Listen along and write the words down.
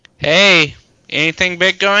Hey, anything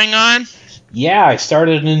big going on? Yeah, I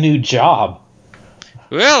started a new job.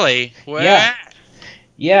 Really? Where Yeah, at?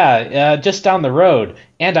 yeah, just down the road.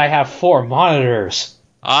 And I have 4 monitors.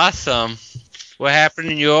 Awesome. What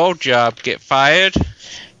happened in your old job? Get fired?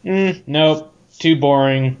 Nope. Too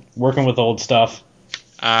boring. Working with old stuff.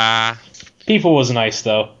 Ah, People was nice,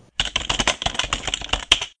 though.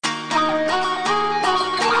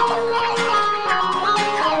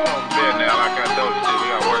 Bed now. I got those shit. We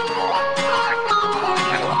gotta work tomorrow. Look back on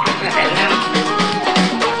that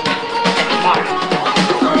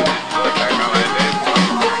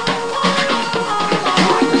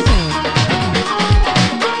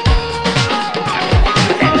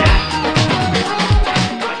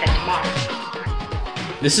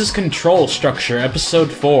This is Control Structure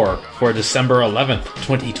Episode 4 for December 11th,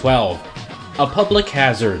 2012. A Public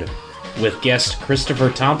Hazard, with guest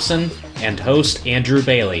Christopher Thompson and host Andrew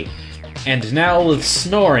Bailey. And now with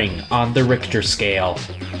snoring on the Richter scale.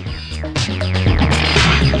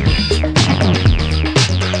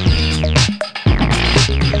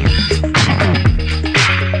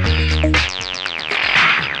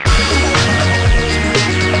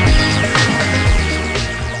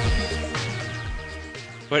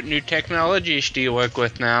 what new technologies do you work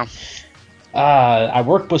with now? I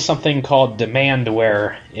work with something called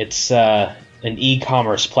Demandware. It's an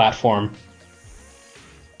e-commerce platform.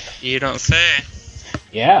 You don't say.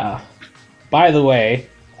 Yeah. By the way,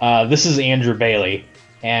 this is Andrew Bailey,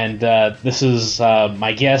 and this is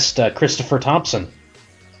my guest, Christopher Thompson.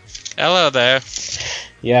 Hello there.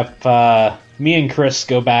 Yep, me and Chris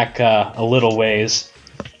go back a little ways.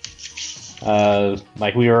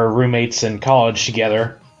 Like, we were roommates in college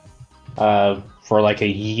together for like a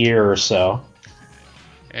year or so.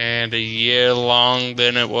 And a year long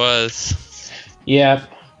than it was.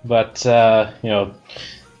 Yep, but,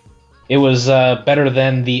 it was better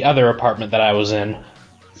than the other apartment that I was in.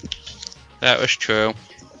 That was true.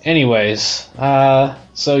 Anyways,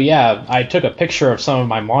 so yeah, I took a picture of some of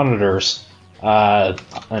my monitors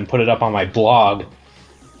and put it up on my blog.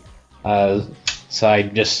 So I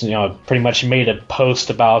just, pretty much made a post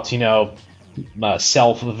about,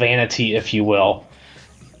 self-vanity, if you will,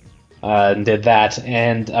 and did that.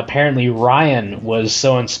 And apparently Ryan was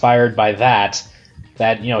so inspired by that,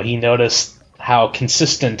 he noticed how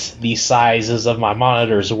consistent the sizes of my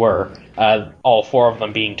monitors were, all 4 of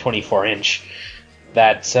them being 24-inch.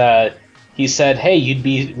 That he said, hey, you'd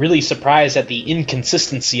be really surprised at the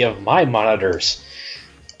inconsistency of my monitors.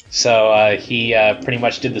 So he pretty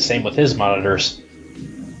much did the same with his monitors.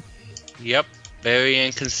 Yep, very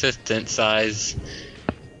inconsistent size.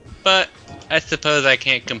 But I suppose I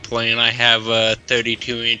can't complain. I have a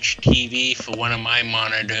 32-inch TV for one of my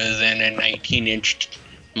monitors and a 19-inch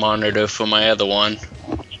monitor for my other one.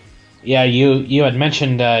 Yeah, you had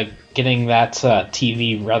mentioned getting that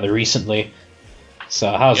TV rather recently.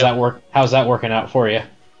 So how's that working out for you?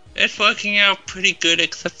 It's working out pretty good,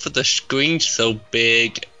 except for the screen's so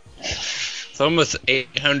big. It's almost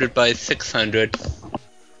 800 by 600.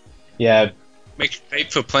 Yeah, Makes it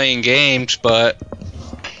great for playing games, but...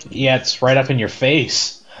 yeah, it's right up in your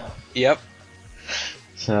face. Yep.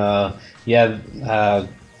 So yeah,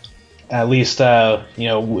 at least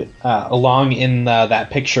along in that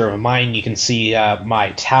picture of mine, you can see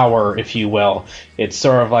my tower, if you will. It's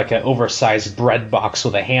sort of like an oversized bread box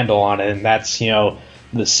with a handle on it, and that's the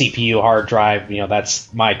CPU hard drive.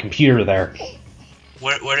 That's my computer there.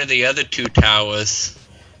 What are the other 2 towers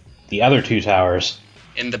The other 2 towers.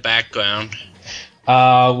 in the background?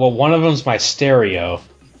 Well, one of them's my stereo.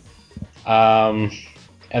 And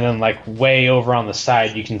then, like, way over on the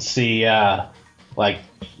side, you can see like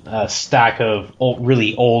a stack of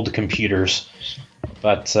really old computers.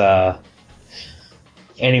 But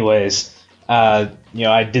anyways,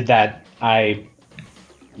 I did that. I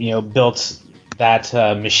built that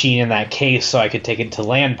machine in that case so I could take it to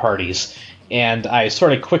LAN parties. And I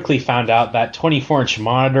sort of quickly found out that 24-inch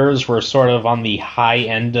monitors were sort of on the high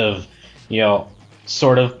end of,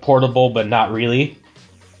 sort of portable, but not really.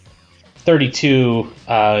 32,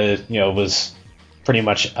 was pretty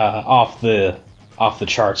much off the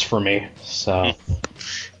charts for me. So.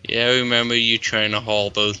 Yeah, I remember you trying to haul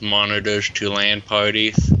those monitors to LAN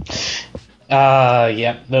parties.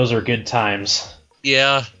 Yep, those are good times.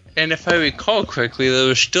 Yeah, and if I recall correctly, there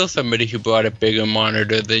was still somebody who brought a bigger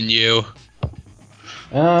monitor than you.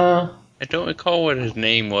 I don't recall what his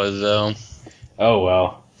name was, though. Oh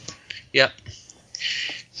well. Yep.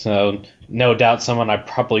 So, no doubt someone I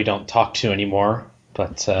probably don't talk to anymore,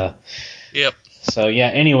 but, Yep. So, yeah,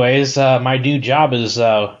 anyways, my new job is,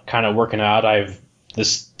 kind of working out.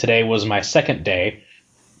 Today was my second day.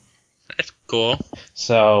 That's Cool.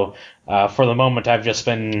 So for the moment, I've just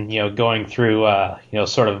been going through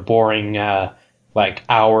sort of boring like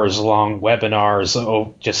hours-long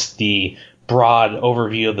webinars, just the broad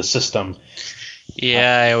overview of the system.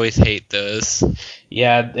 Yeah, I always hate those.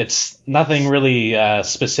 Yeah, it's nothing really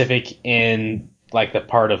specific in like the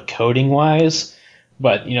part of coding wise,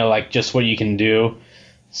 but like just what you can do.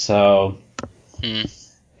 So,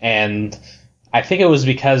 and I think it was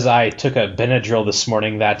because I took a Benadryl this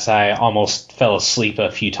morning that I almost fell asleep a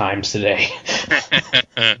few times today.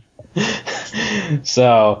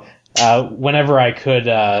 So, whenever I could,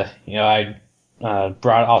 I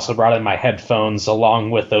brought in my headphones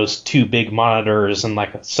along with those two big monitors and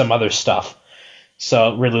like some other stuff.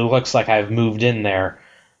 So it really looks like I've moved in there.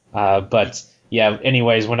 But yeah,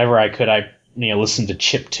 anyways, whenever I could, I listen to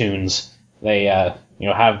chip tunes. They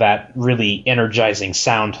have that really energizing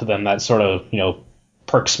sound to them that sort of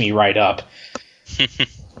perks me right up.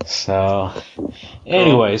 So,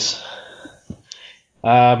 anyways,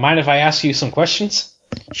 mind if I ask you some questions?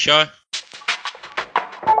 Sure.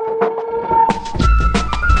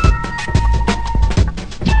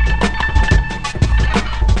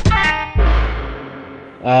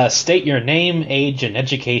 State your name, age, and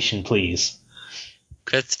education, please.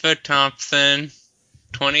 Christopher Thompson,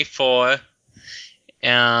 24,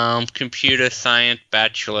 computer science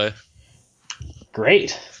bachelor.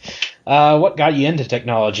 Great. What got you into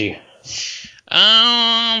technology?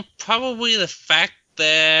 Probably the fact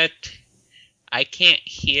that I can't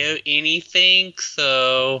hear anything,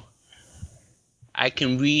 so I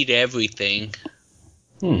can read everything.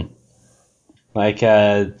 Like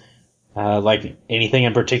anything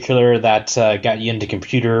in particular that got you into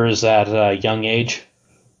computers at a young age?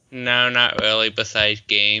 No, not really, besides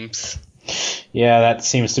games. Yeah, that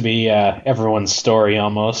seems to be everyone's story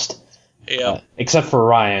almost. Yep. Except for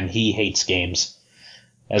Ryan, he hates games.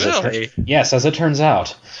 Really? Yes, as it turns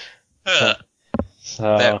out. So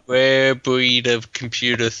That rare breed of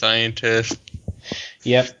computer scientist.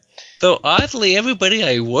 Yep. Though oddly, everybody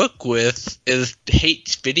I work with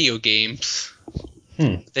hates video games.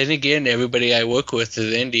 Then again, everybody I work with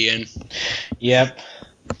is Indian. Yep.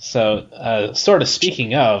 So, sort of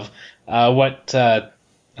speaking of, what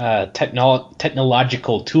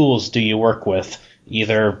technological tools do you work with,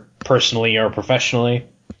 either personally or professionally?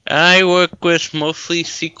 I work with mostly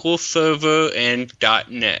SQL Server and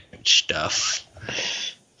 .NET stuff.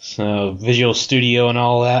 So, Visual Studio and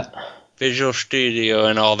all that? Visual Studio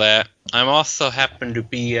and all that. I'm also happen to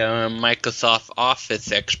be a Microsoft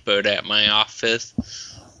Office expert at my office.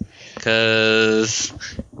 Because,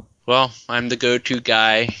 well, I'm the go-to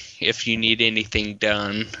guy if you need anything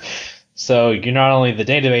done. So you're not only the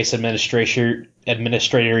database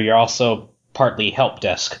administrator, you're also partly help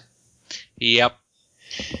desk. Yep.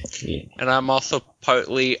 Yeah. And I'm also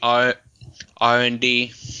partly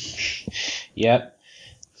R&D. Yep.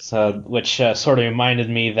 So, which sort of reminded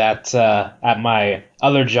me that at my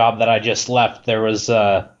other job that I just left, there was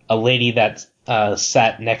a lady that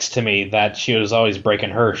sat next to me that she was always breaking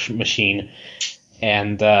her machine.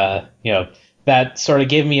 And, that sort of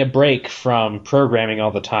gave me a break from programming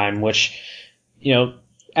all the time, which,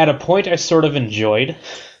 at a point I sort of enjoyed,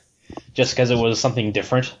 just because it was something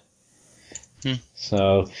different.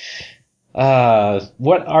 So,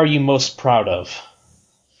 what are you most proud of?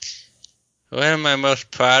 What am I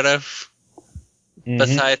most proud of?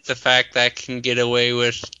 Besides the fact that I can get away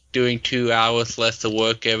with doing 2 hours less of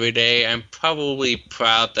work every day, I'm probably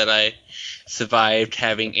proud that I survived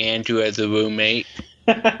having Andrew as a roommate.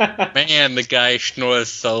 Man, the guy snores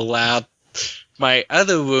so loud. My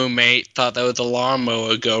other roommate thought there was a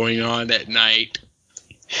lawnmower going on at night.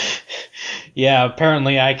 Yeah,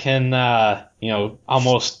 apparently I can,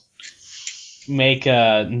 almost make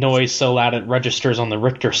a noise so loud it registers on the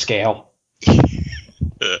Richter scale.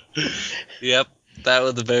 Yep, that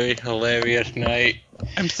was a very hilarious night.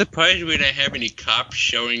 I'm surprised we didn't have any cops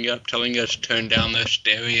showing up telling us to turn down the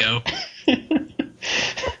stereo.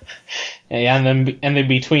 And then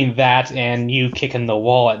between that and you kicking the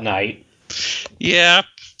wall at night. Yeah,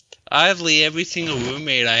 oddly, every single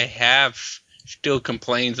roommate I have still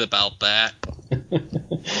complains about that.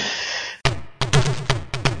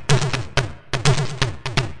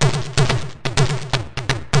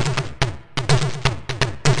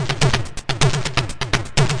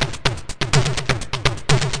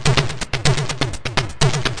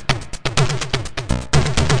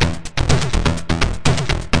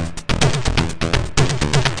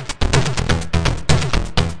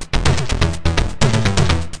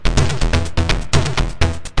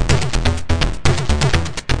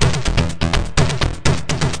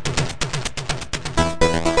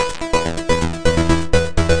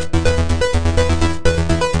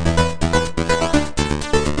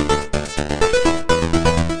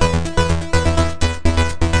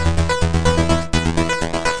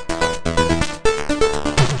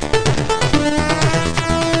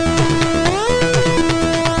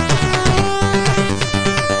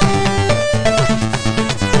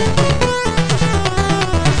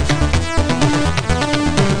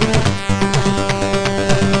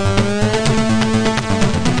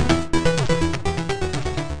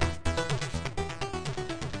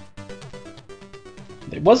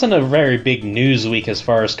 it wasn't a very big news week as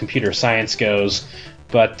far as computer science goes,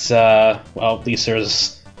 but, well, at least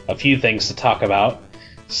there's a few things to talk about.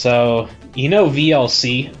 So, you know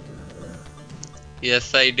VLC?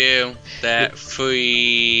 Yes, I do. That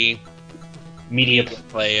free Media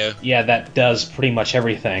player. Yeah, that does pretty much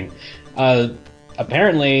everything.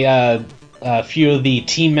 Apparently, a few of the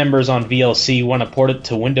team members on VLC want to port it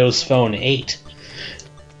to Windows Phone 8.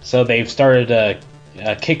 So they've started a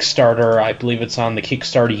Kickstarter. I believe it's on the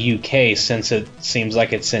Kickstarter UK, since it seems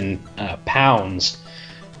like it's in pounds.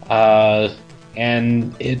 And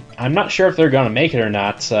I'm not sure if they're going to make it or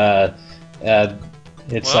not.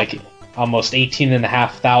 It's like almost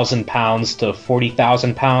 £18,500 to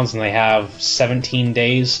 £40,000, and they have 17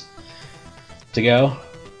 days to go.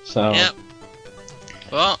 So. Yep.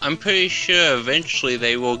 Well, I'm pretty sure eventually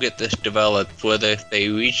they will get this developed. Whether they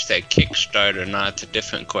reach that Kickstarter or not, it's a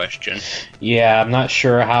different question. Yeah, I'm not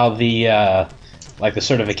sure how the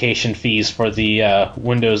certification fees for the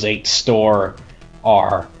Windows 8 store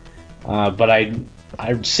are, but I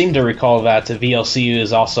seem to recall that the VLC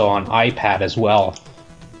is also on iPad as well.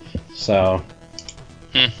 So,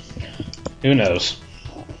 who knows?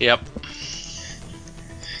 Yep.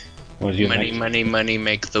 What do you Money, think? money, money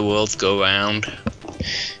make the world go round.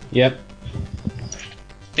 Yep.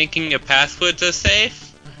 Thinking your passwords are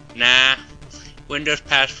safe? Nah. Windows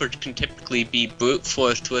passwords can typically be brute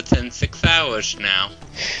forced within 6 hours now.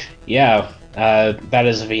 Yeah, that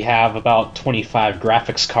is if you have about 25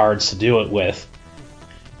 graphics cards to do it with.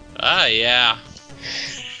 Ah, yeah.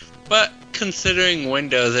 But considering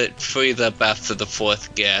Windows, it frees up after the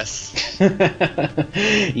fourth guess.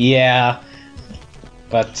 Yeah.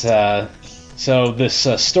 But, so this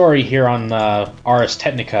story here on Ars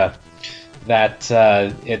Technica, that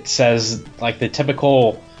it says, like, the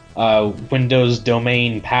typical Windows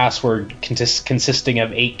domain password consisting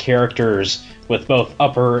of 8 characters with both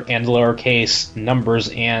upper and lowercase numbers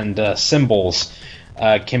and symbols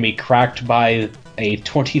can be cracked by a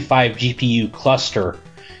 25 GPU cluster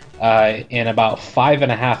in about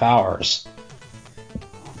 5.5 hours.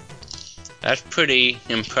 That's pretty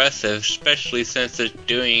impressive, especially since it's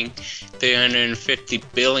doing 350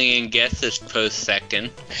 billion guesses per second.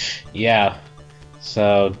 Yeah.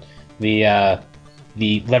 So the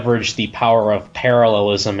leverage the power of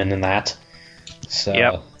parallelism in that. So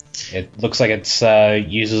Yep. It looks like it's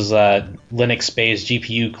uses a Linux-based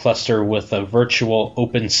GPU cluster with a virtual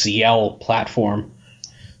OpenCL platform.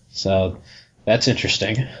 So that's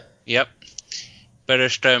interesting. Yep. Better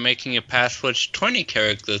start making your passwords 20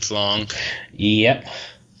 characters long. Yep.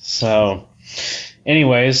 So,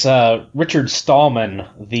 anyways, Richard Stallman,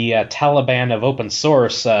 the Taliban of open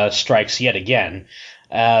source, strikes yet again.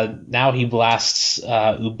 Now he blasts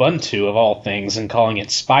Ubuntu, of all things, and calling it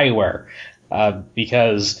spyware,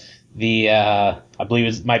 because I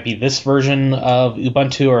believe it might be this version of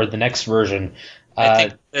Ubuntu or the next version. I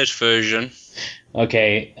think this version.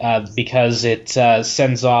 Okay, because it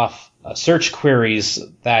sends off search queries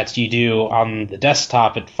that you do on the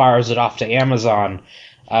desktop. It fires it off to Amazon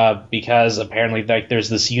because apparently there's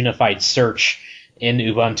this unified search in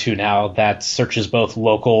Ubuntu now that searches both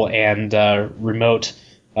local and remote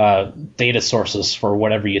data sources for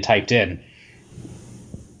whatever you typed in.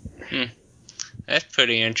 That's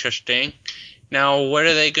pretty interesting. Now, what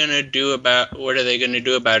are they going to do about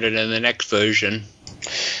it in the next version?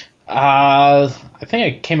 I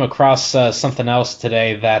think I came across something else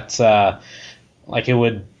today that like it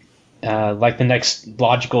would like the next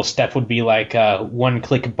logical step would be like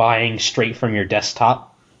one-click buying straight from your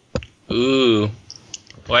desktop. Ooh.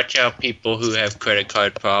 Watch out, people who have credit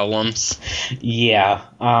card problems. Yeah.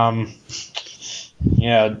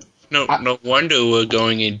 Yeah. No wonder we're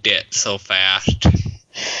going in debt so fast.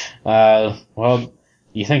 Well,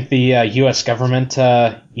 you think the U.S. government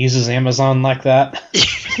uses Amazon like that?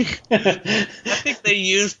 I think they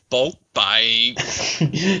use bulk buying.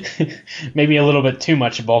 Maybe a little bit too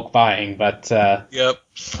much bulk buying, but Yep.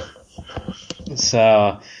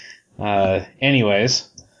 so anyways,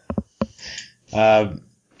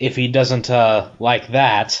 if he doesn't like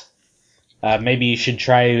that, maybe you should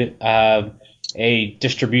try a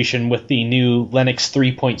distribution with the new Linux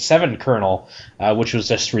 3.7 kernel, which was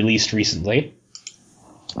just released recently.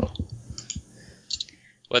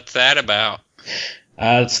 What's that about?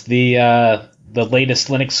 It's the latest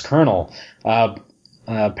Linux kernel.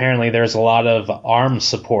 Apparently, there's a lot of ARM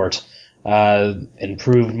support,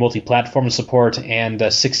 improved multi-platform support, and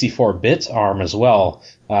 64-bit ARM as well,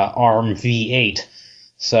 ARM v8.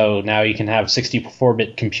 So now you can have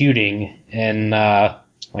 64-bit computing in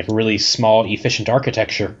like a really small, efficient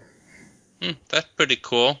architecture. That's pretty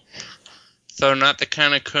cool. So not the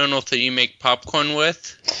kind of kernels that you make popcorn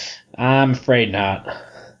with? I'm afraid not.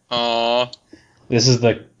 Aw. This is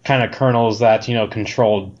the kind of kernels that,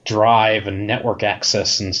 control drive and network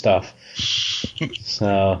access and stuff.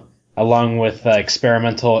 So, along with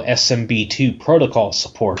experimental SMB2 protocol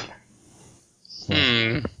support.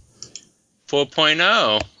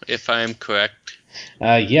 4.0, if I'm correct.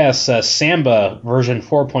 Yes, Samba version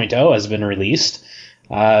 4.0 has been released.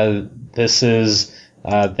 This has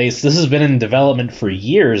been in development for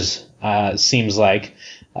years. It seems like.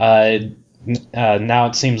 Now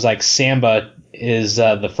it seems like Samba is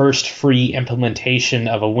the first free implementation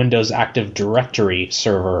of a Windows Active Directory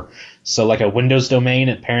server. So, like a Windows domain,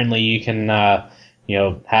 apparently you can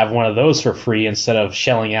have one of those for free instead of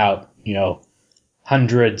shelling out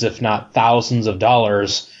hundreds, if not thousands, of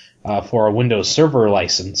dollars for a Windows Server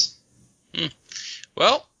license.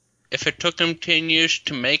 Well, if it took them 10 years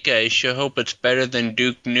to make it, I sure hope it's better than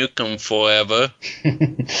Duke Nukem Forever.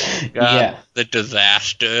 Yeah. The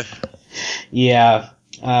disaster. Yeah.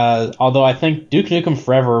 Although I think Duke Nukem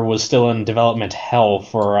Forever was still in development hell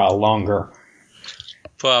for longer.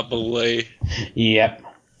 Probably. Yep.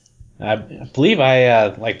 I believe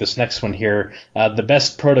I like this next one here. The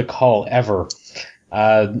best protocol ever.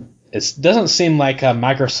 It doesn't seem like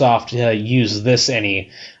Microsoft used this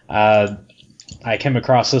any. I came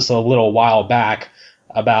across this a little while back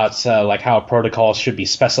about like how protocols should be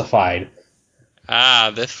specified.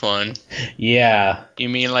 Ah, this one. Yeah. You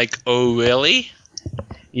mean like, oh really?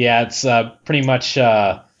 Yeah, it's pretty much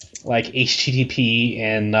like HTTP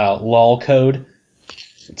and LOL code,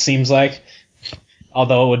 it seems like.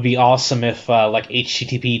 Although it would be awesome if like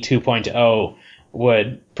HTTP 2.0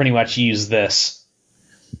 would pretty much use this.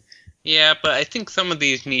 Yeah, but I think some of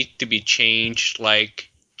these need to be changed, like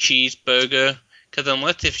cheeseburger, because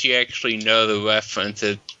unless if you actually know the reference,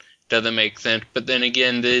 it doesn't make sense. But then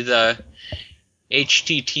again, there's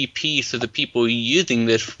HTTP, so the people using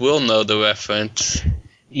this will know the reference.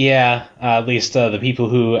 Yeah, at least the people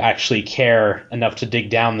who actually care enough to dig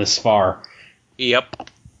down this far. Yep.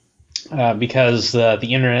 Because the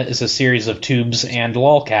internet is a series of tubes and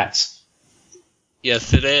lolcats.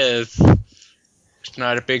 Yes, it is. It's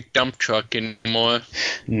not a big dump truck anymore.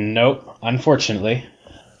 Nope, unfortunately.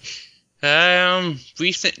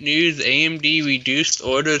 Recent news, AMD reduced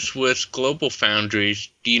orders with GlobalFoundries.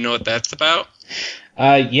 Do you know what that's about?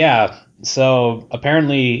 Yeah. So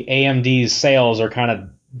apparently AMD's sales are kind of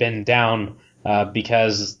been down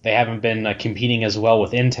because they haven't been competing as well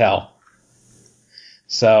with Intel.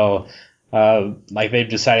 So, like they've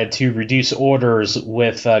decided to reduce orders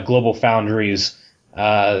with GlobalFoundries,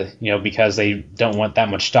 because they don't want that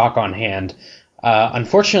much stock on hand.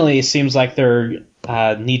 Unfortunately, it seems like they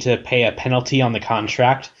need to pay a penalty on the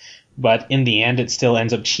contract, but in the end, it still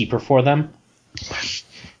ends up cheaper for them.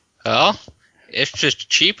 Well, it's just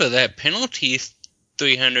cheaper. That penalty's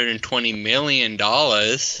 $320 million.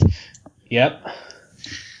 Yep.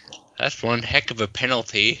 That's one heck of a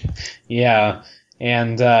penalty. Yeah,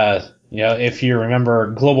 and if you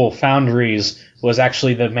remember, GlobalFoundries was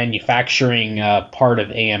actually the manufacturing part of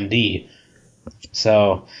AMD.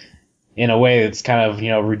 So, in a way, it's kind of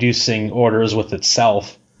reducing orders with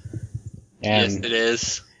itself. And, yes, it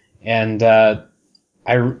is. And I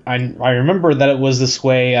remember that it was this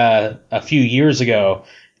way a few years ago,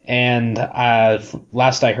 and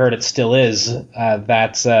last I heard, it still is.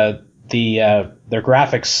 That their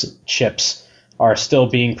graphics chips are still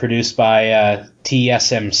being produced by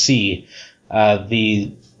TSMC,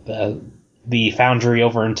 the foundry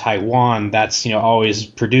over in Taiwan that's always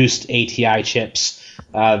produced ATI chips.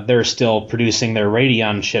 They're still producing their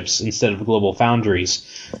Radeon chips instead of GlobalFoundries.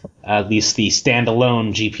 At least the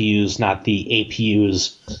standalone GPUs, not the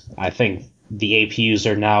APUs. I think the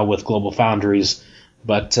APUs are now with GlobalFoundries,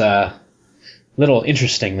 but little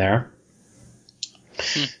interesting there.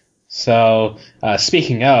 So,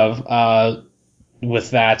 speaking of,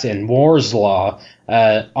 with that in Moore's Law,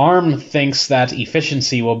 ARM thinks that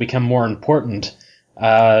efficiency will become more important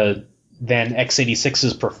than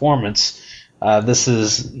x86's performance. This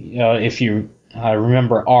is, if you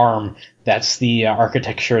remember ARM, that's the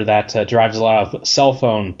architecture that drives a lot of cell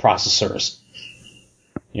phone processors.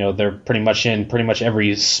 They're pretty much in pretty much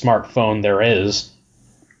every smartphone there is.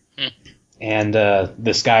 And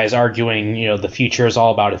this guy is arguing, the future is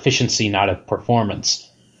all about efficiency, not performance.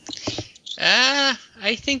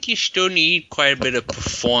 I think you still need quite a bit of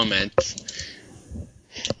performance.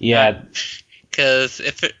 Yeah. Because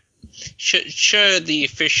if it... Sure, the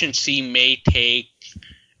efficiency may take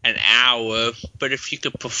an hour, but if you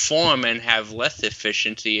could perform and have less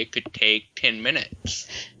efficiency, it could take 10 minutes.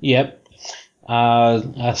 Yep.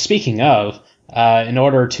 Speaking of, in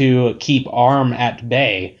order to keep ARM at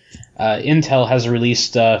bay, Intel has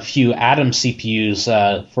released a few Atom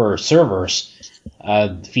CPUs for servers,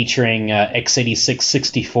 featuring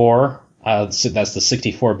x86-64, that's the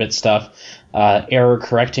 64-bit stuff, error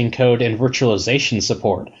correcting code, and virtualization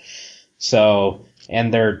support. So,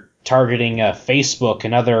 and they're targeting Facebook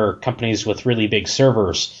and other companies with really big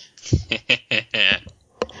servers.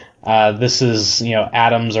 This is,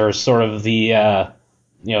 Atoms are sort of the,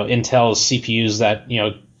 Intel's CPUs that,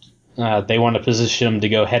 they want to position them to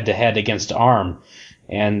go head-to-head against ARM.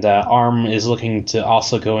 And ARM is looking to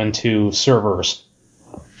also go into servers.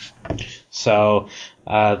 So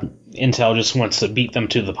Intel just wants to beat them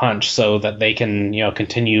to the punch so that they can,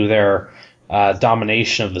 continue their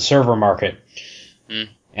domination of the server market.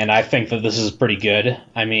 And I think that this is pretty good.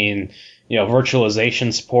 I mean,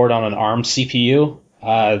 virtualization support on an ARM CPU,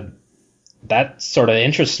 that sort of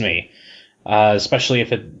interests me. Especially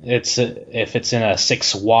if it's in a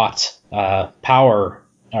 6-watt power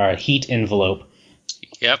or heat envelope.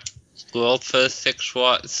 Yep, world's first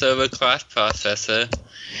 6-watt server class processor.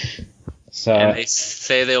 So, and they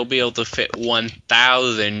say they'll be able to fit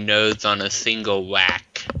 1,000 nodes on a single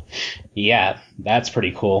rack. Yeah, that's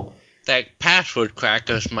pretty cool. That password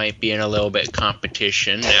crackers might be in a little bit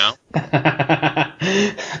competition now.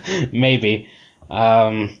 Maybe,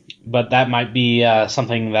 but that might be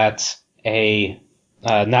something that a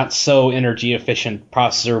not so energy efficient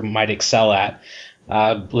processor might excel at.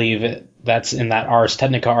 I believe that's in that Ars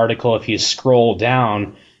Technica article. If you scroll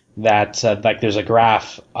down, that like there's a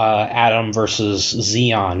graph, Atom versus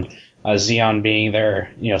Xeon, Xeon being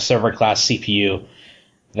their server class CPU,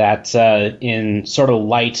 that in sort of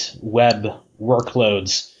light web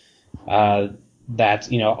workloads, that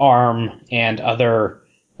ARM and other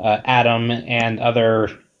Atom and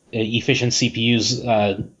other efficient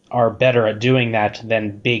CPUs are better at doing that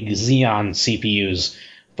than big Xeon CPUs.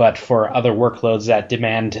 But for other workloads that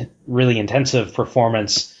demand really intensive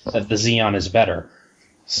performance, the Xeon is better.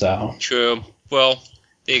 So true. Well,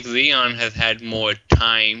 the Xeon has had more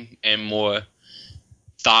time and more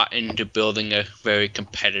thought into building a very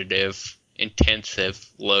competitive, intensive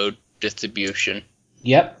load distribution.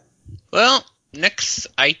 Yep. Well, next,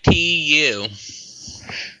 ITU.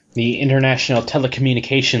 The International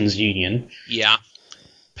Telecommunications Union. Yeah.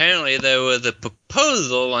 Apparently there was a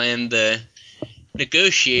proposal and the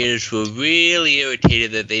negotiators were really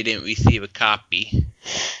irritated that they didn't receive a copy.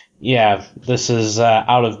 Yeah, this is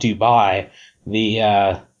out of Dubai.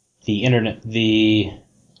 The internet,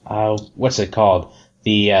 what's it called?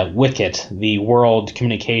 The WICET, the World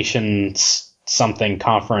Communications something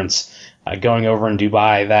conference, going over in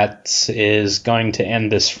Dubai, that is going to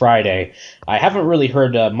end this Friday. I haven't really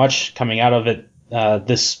heard much coming out of it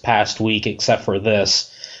this past week, except for this.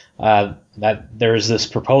 That there's this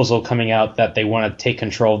proposal coming out that they want to take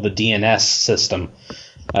control of the DNS system,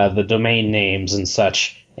 the domain names and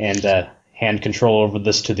such, and hand control over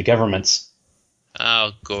this to the governments.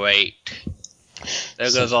 Oh, great.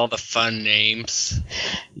 There goes all the fun names.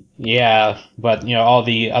 Yeah, but all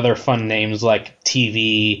the other fun names like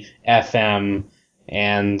TV, FM,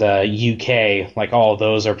 and UK, like all of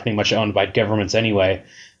those are pretty much owned by governments anyway.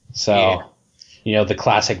 So. Yeah. The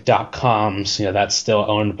classic .coms, that's still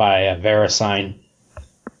owned by VeriSign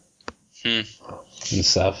and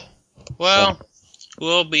stuff. Well, it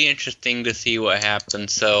will be interesting to see what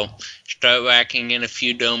happens, so start racking in a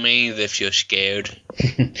few domains if you're scared.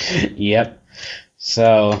 Yep.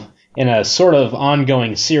 So, in a sort of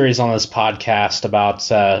ongoing series on this podcast about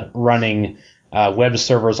running web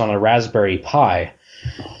servers on a Raspberry Pi,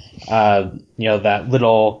 that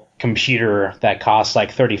little computer that costs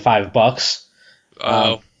like $35.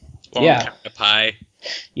 Yeah. Pi.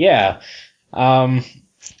 Yeah.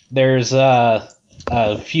 There's a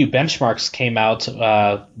few benchmarks came out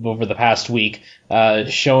over the past week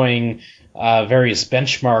showing various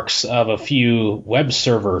benchmarks of a few web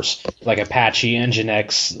servers like Apache,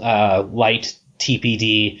 Nginx, Lite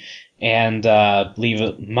TPD, and I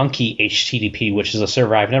believe Monkey HTTP, which is a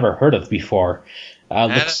server I've never heard of before.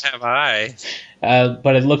 As have I.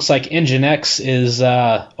 But it looks like Nginx is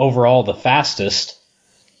overall the fastest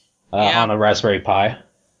on a Raspberry Pi.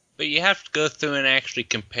 But you have to go through and actually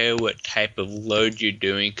compare what type of load you're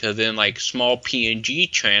doing, because in like small PNG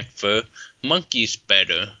transfer, Monkey's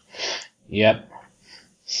better. Yep.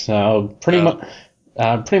 So pretty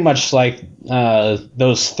much like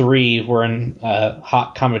those three were in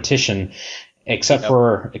hot competition, except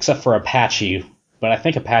for Apache. But I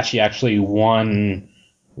think Apache actually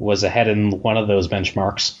was ahead in one of those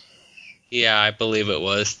benchmarks. Yeah, I believe it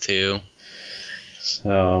was too.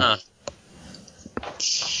 So.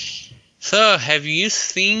 So, have you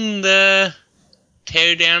seen the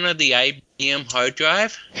teardown of the IBM hard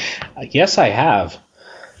drive? Yes, I have.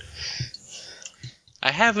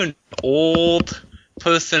 I have an old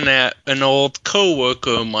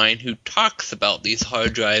coworker of mine who talks about these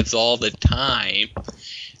hard drives all the time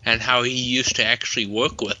and how he used to actually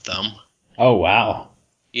work with them. Oh, wow.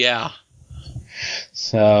 Yeah.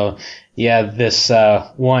 So, yeah, this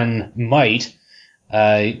one Mite,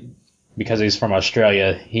 because he's from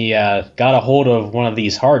Australia, he got a hold of one of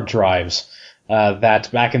these hard drives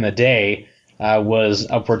that back in the day was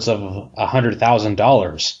upwards of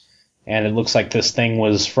 $100,000. And it looks like this thing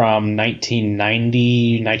was from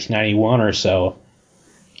 1990, 1991 or so.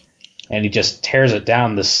 And he just tears it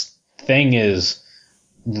down. This thing is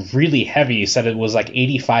really heavy. He said it was like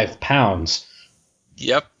 85 pounds.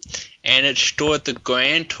 Yep. And it stored the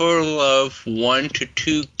grand total of 1 to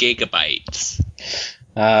 2 gigabytes.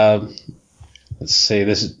 Let's see,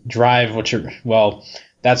 this drive,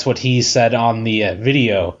 that's what he said on the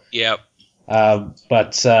video. Yep.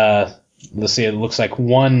 But let's see, it looks like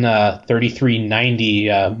one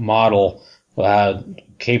 3390 model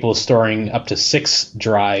capable of storing up to 6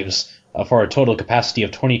 drives for a total capacity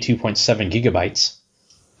of 22.7 gigabytes.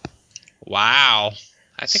 Wow.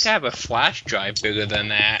 I think I have a flash drive bigger than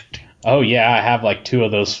that. Oh, yeah, I have like 2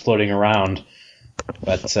 of those floating around.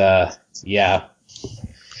 But, yeah.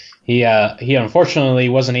 He unfortunately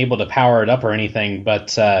wasn't able to power it up or anything,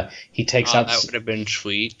 but he takes out... that would have been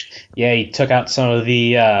sweet. Yeah, he took out some of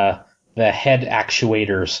the head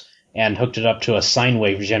actuators and hooked it up to a sine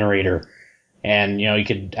wave generator. And, you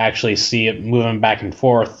could actually see it moving back and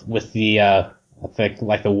forth with the, I think,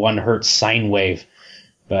 like the 1 hertz sine wave.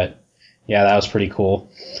 But, yeah, that was pretty cool.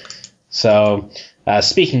 So,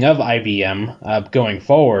 speaking of IBM, going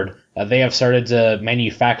forward, they have started to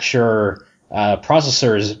manufacture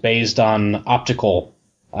processors based on optical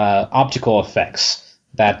effects.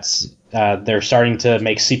 They're starting to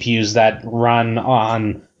make CPUs that run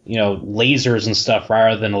on lasers and stuff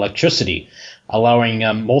rather than electricity,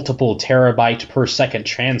 allowing multiple terabyte per second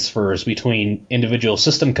transfers between individual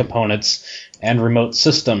system components and remote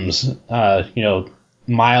systems,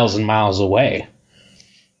 miles and miles away.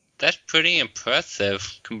 That's pretty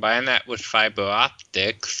impressive. Combine that with fiber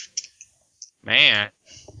optics. Man.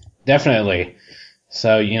 Definitely.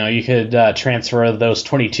 So, you could transfer those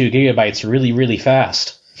 22 gigabytes really, really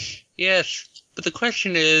fast. Yes, but the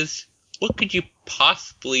question is, what could you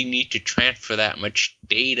possibly need to transfer that much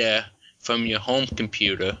data from your home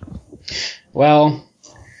computer? Well,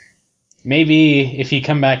 maybe if you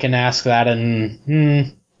come back and ask that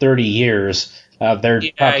in 30 years, I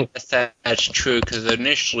guess that's true, because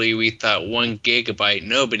initially we thought 1 gigabyte,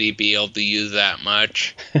 nobody'd be able to use that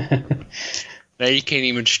much. Now you can't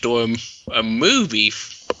even store a movie.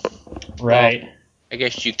 Right. Well, I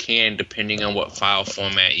guess you can, depending on what file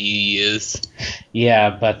format you use. Yeah,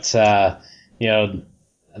 but,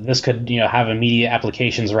 this could, have immediate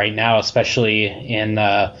applications right now, especially in,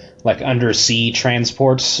 like, undersea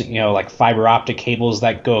transports, like fiber optic cables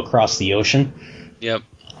that go across the ocean. Yep.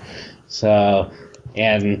 So,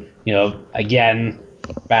 and, again,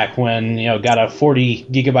 back when, got a 40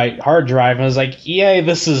 gigabyte hard drive, and I was like, yay,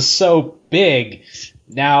 this is so big.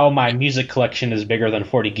 Now my music collection is bigger than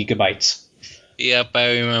 40 gigabytes. Yep,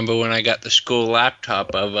 I remember when I got the school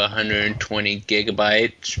laptop of 120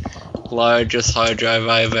 gigabytes. Largest hard drive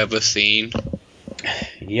I've ever seen.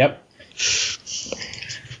 Yep.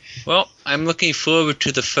 Well, I'm looking forward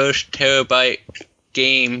to the first terabyte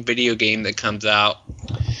video game that comes out.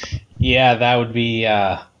 Yeah, that would be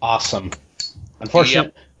awesome.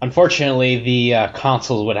 Unfortunately, the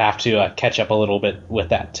consoles would have to catch up a little bit with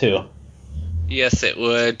that, too. Yes, it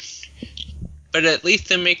would. But at least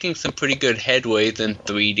they're making some pretty good headways in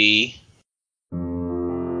 3D.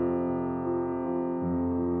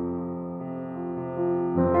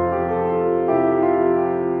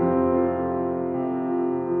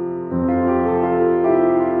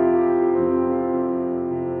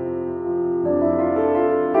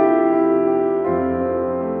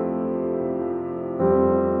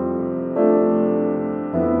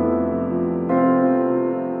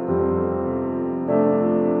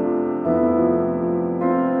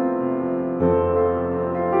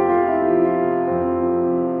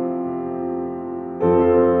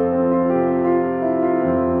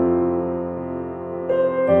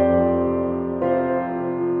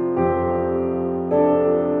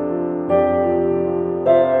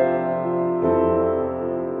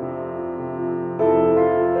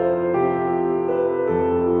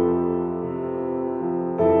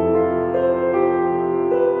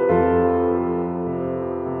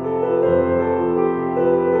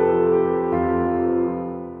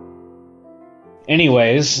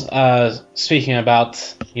 Anyways, speaking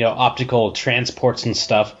about, optical transports and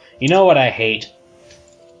stuff, you know what I hate?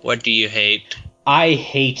 What do you hate? I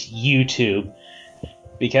hate YouTube. You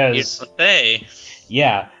Because, don't say.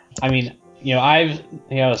 yeah, I mean, I've,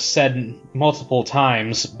 said multiple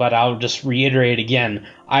times, but I'll just reiterate again.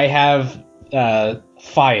 I have,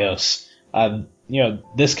 Fios.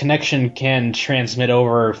 This connection can transmit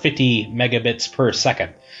over 50 megabits per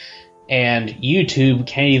second. And YouTube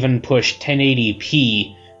can't even push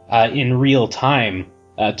 1080p in real time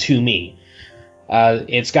to me.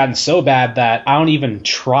 It's gotten so bad that I don't even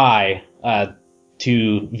try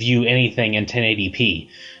to view anything in 1080p.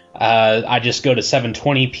 I just go to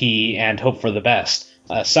 720p and hope for the best.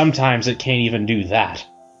 Sometimes it can't even do that.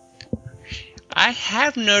 I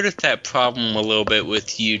have noticed that problem a little bit with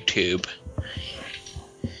YouTube.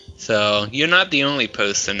 So, you're not the only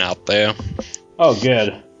person out there. Oh,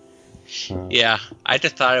 good. Yeah, I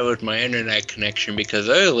just thought it was my internet connection because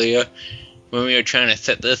earlier, when we were trying to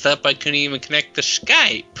set this up, I couldn't even connect to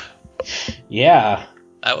Skype. Yeah.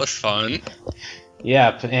 That was fun.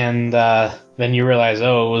 Yep, and then you realize, it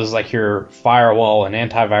was like your firewall and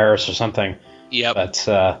antivirus or something. Yep. But,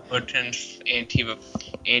 Norton's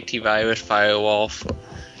antivirus firewall.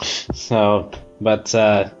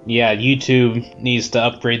 yeah, YouTube needs to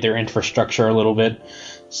upgrade their infrastructure a little bit.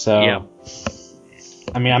 So, Yep.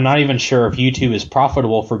 I mean, I'm not even sure if YouTube is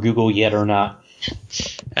profitable for Google yet or not.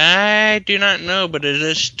 I do not know, but it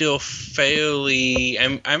is still fairly...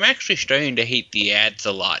 I'm actually starting to hate the ads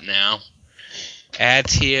a lot now.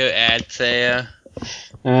 Ads here, ads there.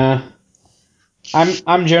 I'm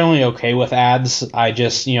generally okay with ads. I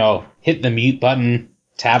just, hit the mute button,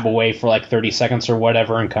 tab away for like 30 seconds or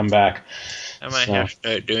whatever, and come back. I might have to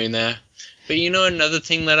start doing that. But another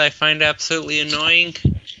thing that I find absolutely annoying?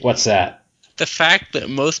 What's that? The fact that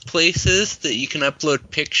most places that you can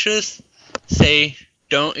upload pictures say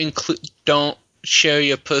don't share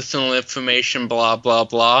your personal information, blah, blah,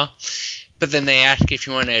 blah. But then they ask if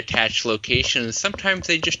you want to attach locations. Sometimes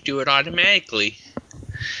they just do it automatically.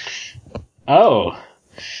 Oh,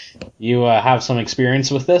 you have some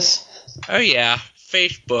experience with this? Oh yeah,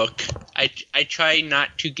 Facebook. I try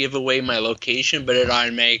not to give away my location, but it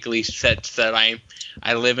automatically sets that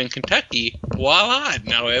I live in Kentucky. Voila!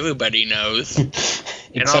 Now everybody knows.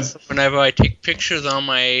 And also, whenever I take pictures on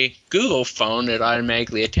my Google phone, it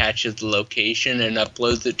automatically attaches the location and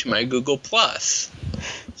uploads it to my Google+.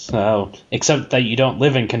 So, except that you don't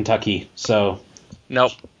live in Kentucky, so...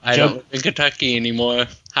 Nope, I don't live in Kentucky anymore.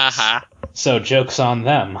 Haha. So, joke's on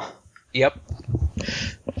them. Yep.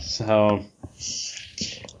 So...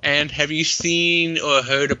 And have you seen or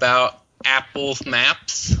heard about Apple's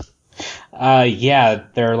Maps? Yeah,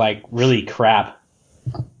 they're like really crap.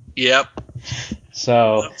 Yep.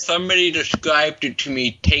 So... Somebody described it to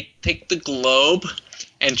me. Take the globe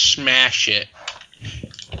and smash it.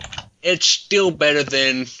 It's still better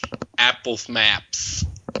than Apple's Maps.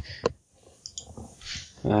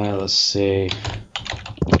 Let's see.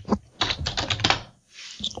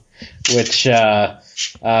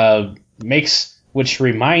 Which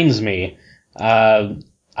reminds me,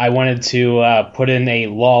 I wanted to put in a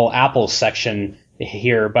lol Apple section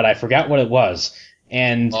here, but I forgot what it was.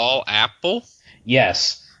 And All Apple?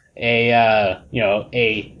 yes, a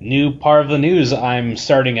new part of the news I'm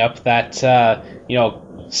starting up that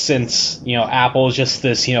since Apple is just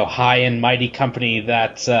this high and mighty company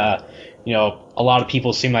that a lot of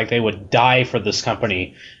people seem like they would die for this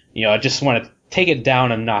company. I just want to take it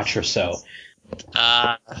down a notch or so.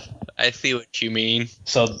 I see what you mean.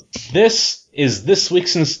 So this is this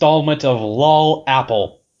week's installment of LOL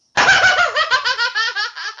Apple.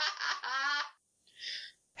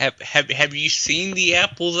 Have you seen the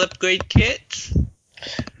Apple's upgrade kits?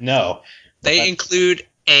 No. They include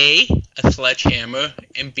A, a sledgehammer,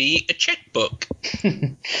 and B, a checkbook.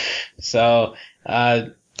 So,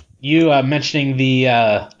 you mentioning the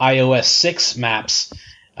iOS 6 maps,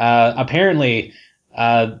 apparently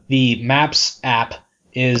the Maps app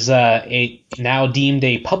is now deemed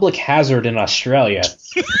a public hazard in Australia.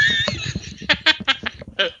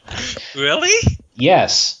 Really?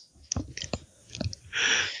 Yes.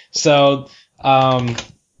 So,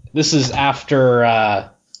 this is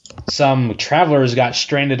after some travelers got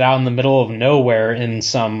stranded out in the middle of nowhere in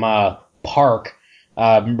some park,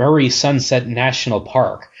 Murray Sunset National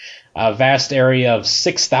Park, a vast area of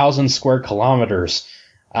 6,000 square kilometers.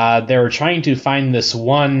 They were trying to find this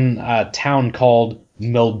one town called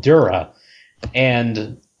Mildura,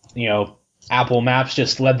 and, Apple Maps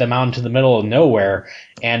just led them out into the middle of nowhere,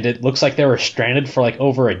 and it looks like they were stranded for like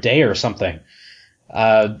over a day or something.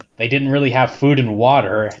 They didn't really have food and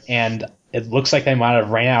water, and it looks like they might have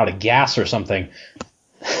ran out of gas or something.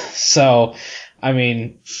 So, I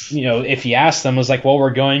mean, if you ask them, it's like, well,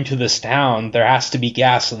 we're going to this town. There has to be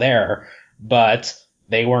gas there. But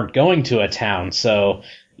they weren't going to a town. So,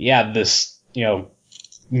 yeah, this,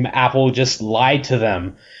 Apple just lied to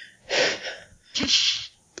them.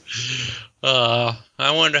 I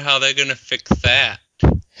wonder how they're going to fix that.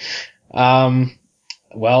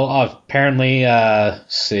 Well, apparently,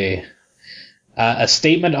 let's see. A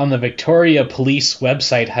statement on the Victoria Police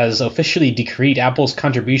website has officially decreed Apple's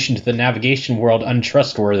contribution to the navigation world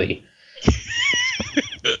untrustworthy.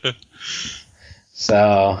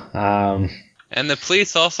 So, And the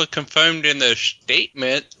police also confirmed in their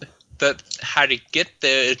statement that how to get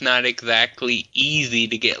there is not exactly easy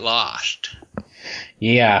to get lost.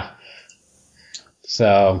 Yeah.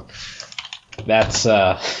 So, that's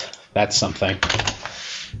something.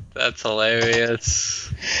 That's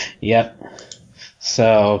hilarious. Yep.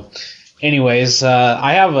 So, anyways,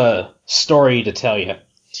 I have a story to tell you.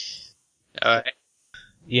 Alright.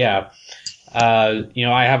 Yeah.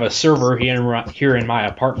 I have a server here in my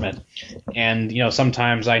apartment, and,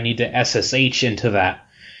 sometimes I need to SSH into that.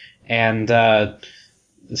 And,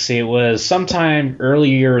 see, it was sometime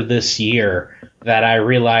earlier this year that I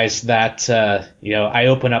realized that, I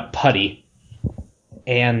open up PuTTY,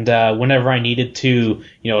 and whenever I needed to,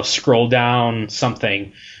 scroll down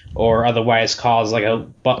something, or otherwise cause like a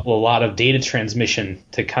lot of data transmission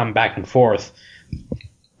to come back and forth,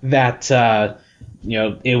 that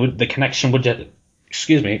the connection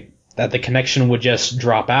would just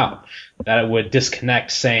drop out, that it would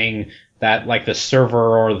disconnect, saying that like the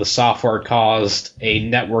server or the software caused a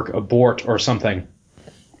network abort or something.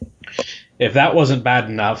 If that wasn't bad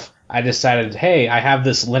enough, I decided, hey, I have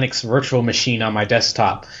this Linux virtual machine on my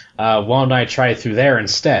desktop. Why don't I try through there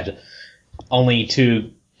instead? Only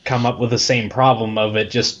to come up with the same problem of it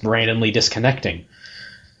just randomly disconnecting.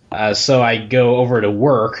 So I go over to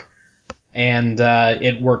work, and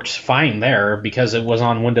it worked fine there because it was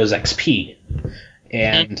on Windows XP.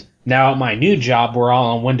 And now at my new job, we're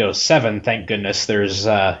all on Windows 7, thank goodness.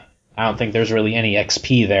 I don't think there's really any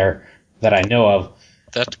XP there that I know of.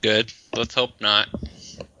 That's good. Let's hope not.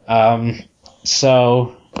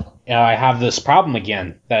 So I have this problem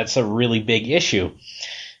again. That's a really big issue.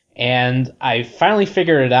 And I finally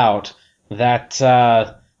figured it out that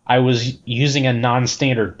I was using a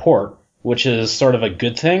non-standard port, which is sort of a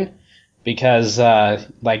good thing, because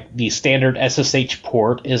the standard SSH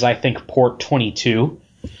port is, I think, port 22.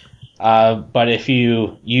 But if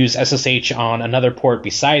you use SSH on another port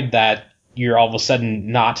beside that, you're all of a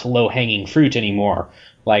sudden not low-hanging fruit anymore.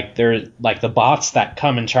 The bots that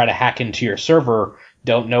come and try to hack into your server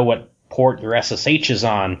don't know what port your SSH is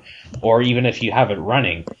on, or even if you have it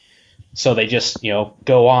running. So they just,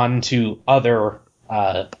 go on to other,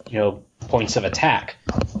 points of attack.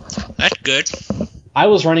 That's good. I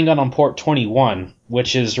was running on port 21,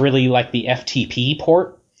 which is really like the FTP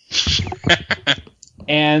port.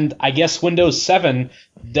 And I guess Windows 7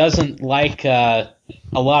 doesn't like a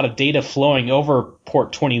lot of data flowing over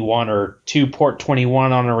port 21 or to port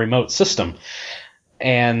 21 on a remote system.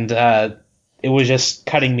 And it was just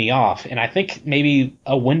cutting me off. And I think maybe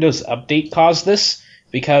a Windows update caused this,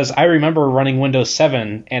 because I remember running Windows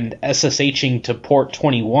 7 and SSHing to port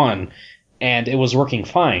 21, and it was working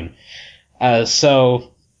fine.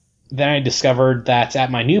 So then I discovered that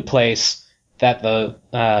at my new place, that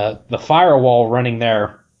the firewall running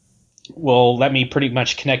there will let me pretty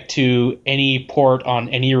much connect to any port on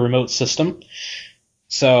any remote system.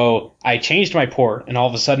 So I changed my port, and all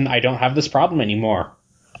of a sudden I don't have this problem anymore.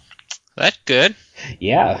 That's good.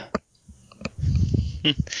 Yeah.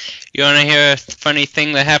 You want to hear a funny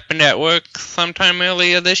thing that happened at work sometime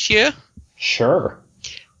earlier this year? Sure.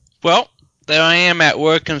 Well, there I am at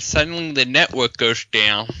work, and suddenly the network goes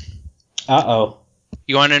down. Uh-oh.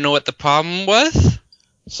 You want to know what the problem was?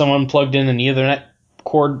 Someone plugged in an Ethernet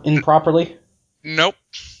cord improperly? Nope.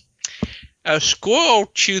 A squirrel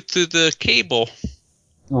chewed through the cable.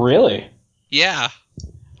 Really? Yeah.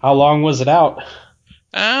 How long was it out?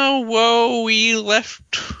 Oh, well, we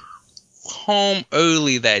left home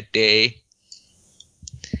early that day.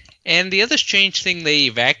 And the other strange thing, they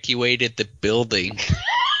evacuated the building.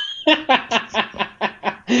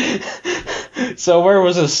 So where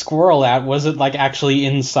was a squirrel at? Was it actually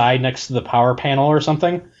inside next to the power panel or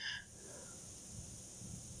something?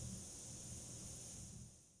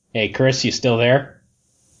 Hey, Chris, you still there?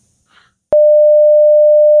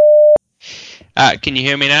 Can you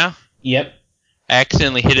hear me now? Yep. I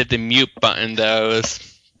accidentally hit the mute button that I was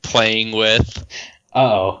playing with.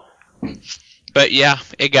 Uh-oh. But yeah,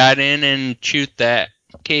 it got in and chewed that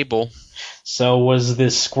cable. So was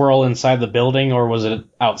this squirrel inside the building, or was it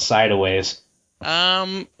outside a ways?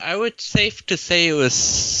 I would safe to say it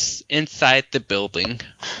was inside the building.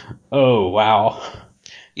 Oh, wow.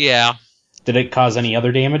 Yeah. Did it cause any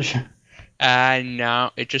other damage?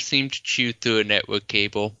 No, it just seemed to chew through a network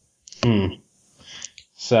cable.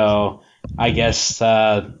 So, I guess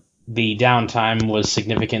the downtime was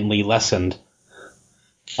significantly lessened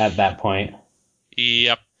at that point.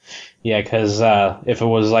 Yep. Yeah, because if it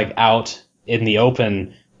was, like, out in the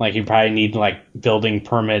open, like, you'd probably need, like, building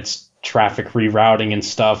permits, traffic rerouting and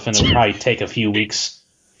stuff, and it would probably take a few weeks.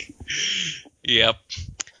 Yep.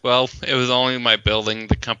 Well, it was only my building.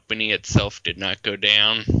 The company itself did not go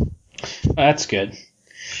down. That's good.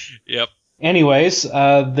 Yep. Anyways,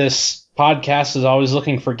 this podcast is always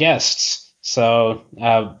looking for guests. So,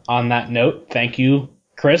 on that note, thank you,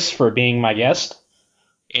 Chris, for being my guest.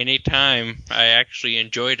 Anytime. I actually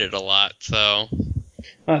enjoyed it a lot, so...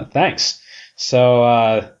 Thanks.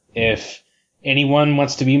 So, if anyone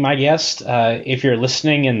wants to be my guest, if you're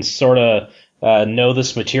listening and sort of know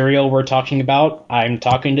this material we're talking about, I'm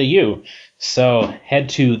talking to you. So, head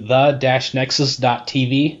to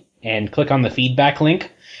the-nexus.tv and click on the feedback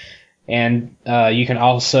link. And you can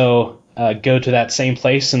also go to that same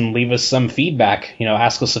place and leave us some feedback. You know,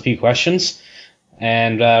 ask us a few questions,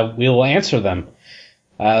 and we will answer them.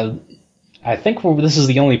 I think this is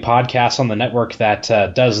the only podcast on the network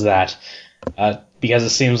that does that, because it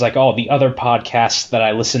seems like all the other podcasts that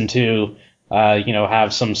I listen to,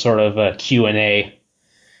 have some sort of a Q&A.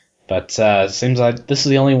 But it seems like this is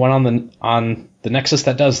the only one on the Nexus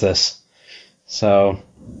that does this. So...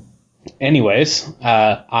 Anyways,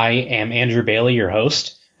 I am Andrew Bailey, your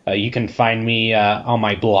host. You can find me on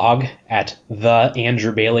my blog at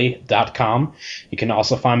theandrewbailey.com. You can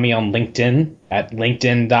also find me on LinkedIn at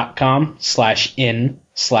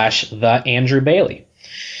linkedin.com/in/theandrewbailey.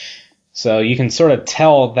 So you can sort of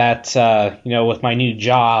tell that, with my new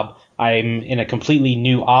job, I'm in a completely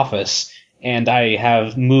new office, and I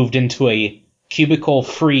have moved into a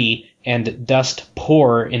cubicle-free and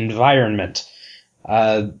dust-poor environment.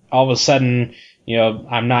 All of a sudden,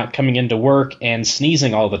 I'm not coming into work and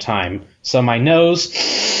sneezing all the time. So my nose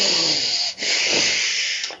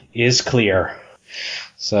is clear.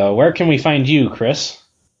 So where can we find you, Chris?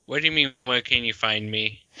 What do you mean, where can you find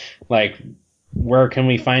me? Like, where can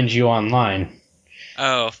we find you online?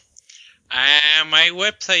 Oh, my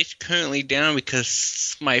website's currently down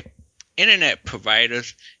because my internet provider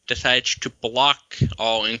decides to block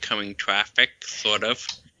all incoming traffic, sort of.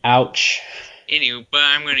 Ouch. Anyway, but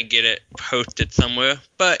I'm going to get it posted somewhere.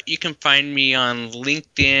 But you can find me on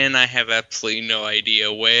LinkedIn. I have absolutely no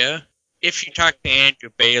idea where. If you talk to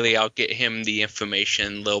Andrew Bailey, I'll get him the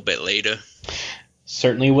information a little bit later.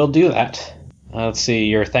 Certainly will do that. Let's see,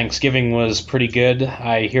 your Thanksgiving was pretty good.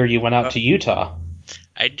 I hear you went out to Utah.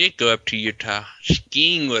 I did go up to Utah.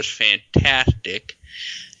 Skiing was fantastic.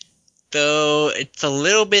 Though it's a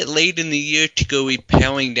little bit late in the year to go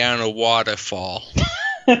rappelling down a waterfall.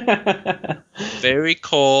 Very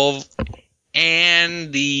cold,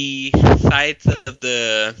 and the sides of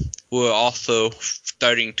were also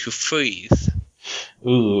starting to freeze.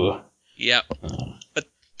 Ooh. Yep. But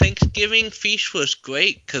Thanksgiving feast was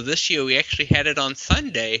great, because this year we actually had it on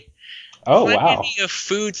Sunday. Oh, Not wow. any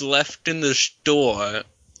foods left in the store,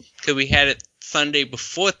 because we had it Sunday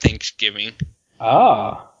before Thanksgiving.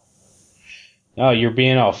 Ah. Oh, you're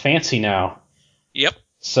being all fancy now. Yep.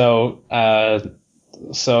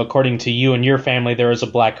 So according to you and your family, there is a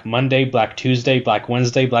Black Monday, Black Tuesday, Black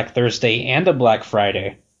Wednesday, Black Thursday, and a Black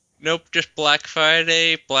Friday. Nope, just Black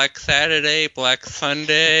Friday, Black Saturday, Black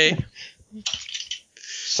Sunday.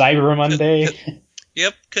 Cyber Monday.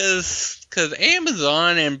 Yep, because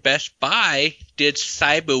Amazon and Best Buy did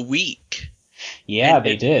Cyber Week. Yeah,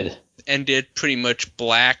 they did. And did pretty much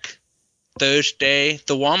Black Thursday.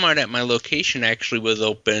 The Walmart at my location actually was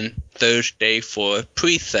open Thursday for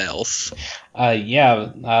pre-sales.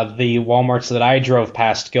 The Walmarts that I drove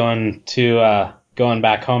past going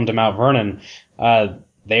back home to Mount Vernon,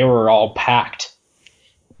 they were all packed.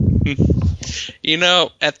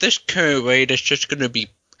 At this current rate, it's just going to be...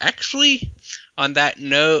 Actually, on that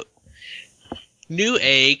note,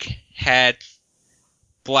 Newegg had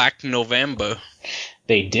Black November.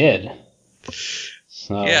 They did.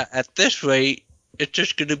 So. Yeah, at this rate, it's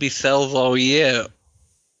just going to be sales all year.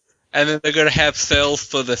 And then they're going to have sales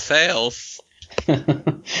for the sales.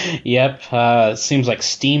 Yep, seems like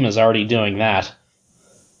Steam is already doing that.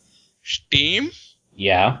 Steam?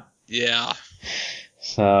 Yeah. Yeah.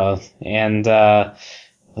 So, and,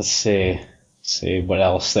 let's see what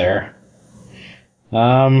else there.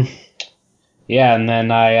 Yeah, Yeah, and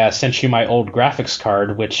then I sent you my old graphics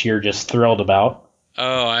card, which you're just thrilled about.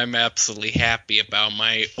 Oh, I'm absolutely happy about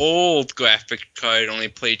my old graphic card. Only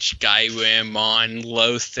played Skyrim on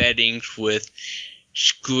low settings with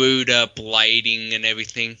screwed up lighting and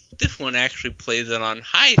everything. This one actually plays it on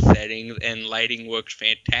high settings and lighting works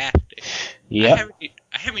fantastic. Yep.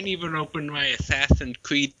 I haven't even opened my Assassin's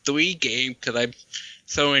Creed 3 game because I'm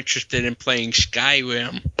so interested in playing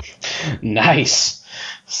Skyrim. Nice.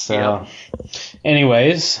 So,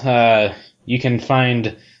 anyways, you can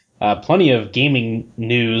find plenty of gaming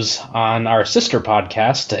news on our sister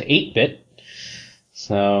podcast, 8-Bit.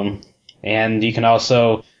 So, and you can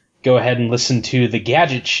also go ahead and listen to The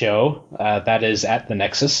Gadget Show. That is at the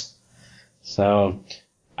Nexus. So,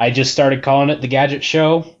 I just started calling it The Gadget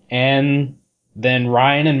Show, and then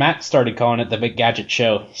Ryan and Matt started calling it The Big Gadget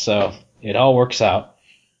Show. So, it all works out.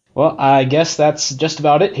 Well, I guess that's just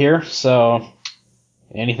about it here. So,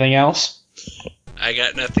 anything else? I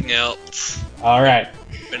got nothing else. All right.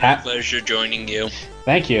 Been a pleasure joining you.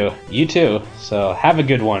 Thank you. You too. So have a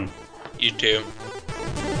good one. You too.